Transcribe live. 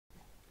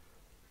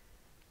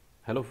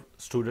Hello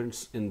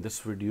students, in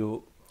this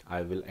video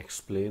I will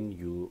explain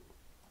you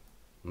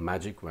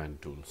Magic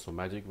Wand tool. So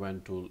Magic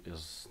Wand tool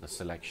is the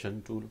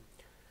selection tool.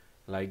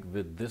 Like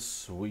with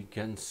this we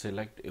can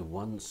select a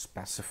one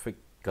specific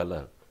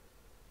color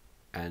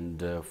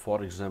and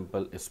for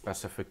example a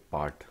specific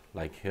part.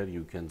 Like here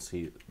you can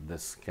see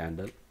this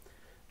candle,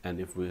 and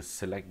if we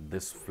select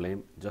this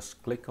flame,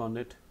 just click on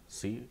it,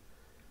 see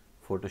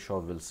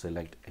Photoshop will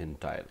select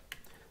entire.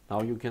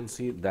 Now you can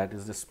see that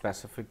is the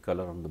specific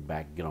color on the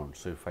background.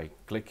 So if I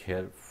click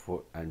here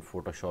and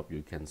Photoshop,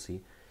 you can see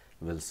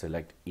will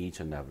select each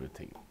and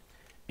everything.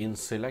 In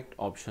select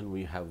option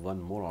we have one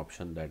more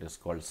option that is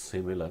called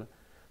similar.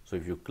 So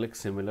if you click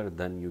similar,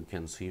 then you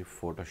can see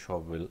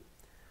Photoshop will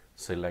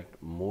select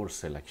more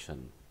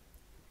selection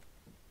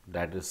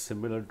that is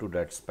similar to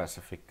that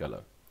specific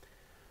color.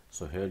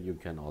 So here you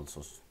can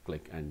also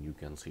click and you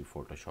can see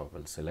Photoshop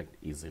will select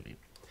easily.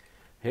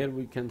 Here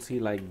we can see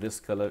like this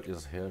color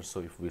is here,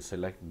 so if we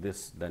select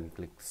this, then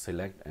click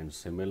select and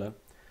similar,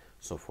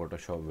 so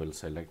Photoshop will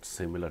select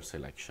similar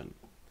selection.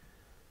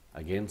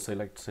 Again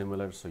select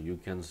similar, so you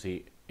can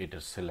see it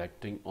is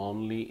selecting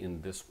only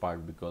in this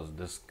part because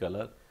this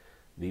color,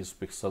 these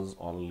pixels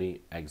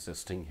only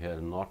existing here,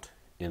 not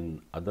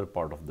in other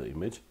part of the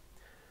image.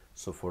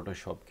 So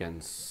Photoshop can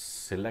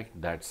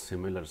select that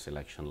similar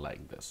selection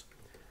like this.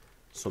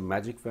 So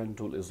Magic Wand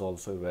tool is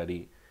also a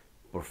very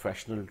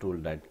professional tool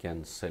that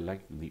can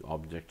select the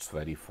objects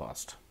very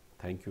fast.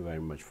 Thank you very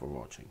much for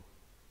watching.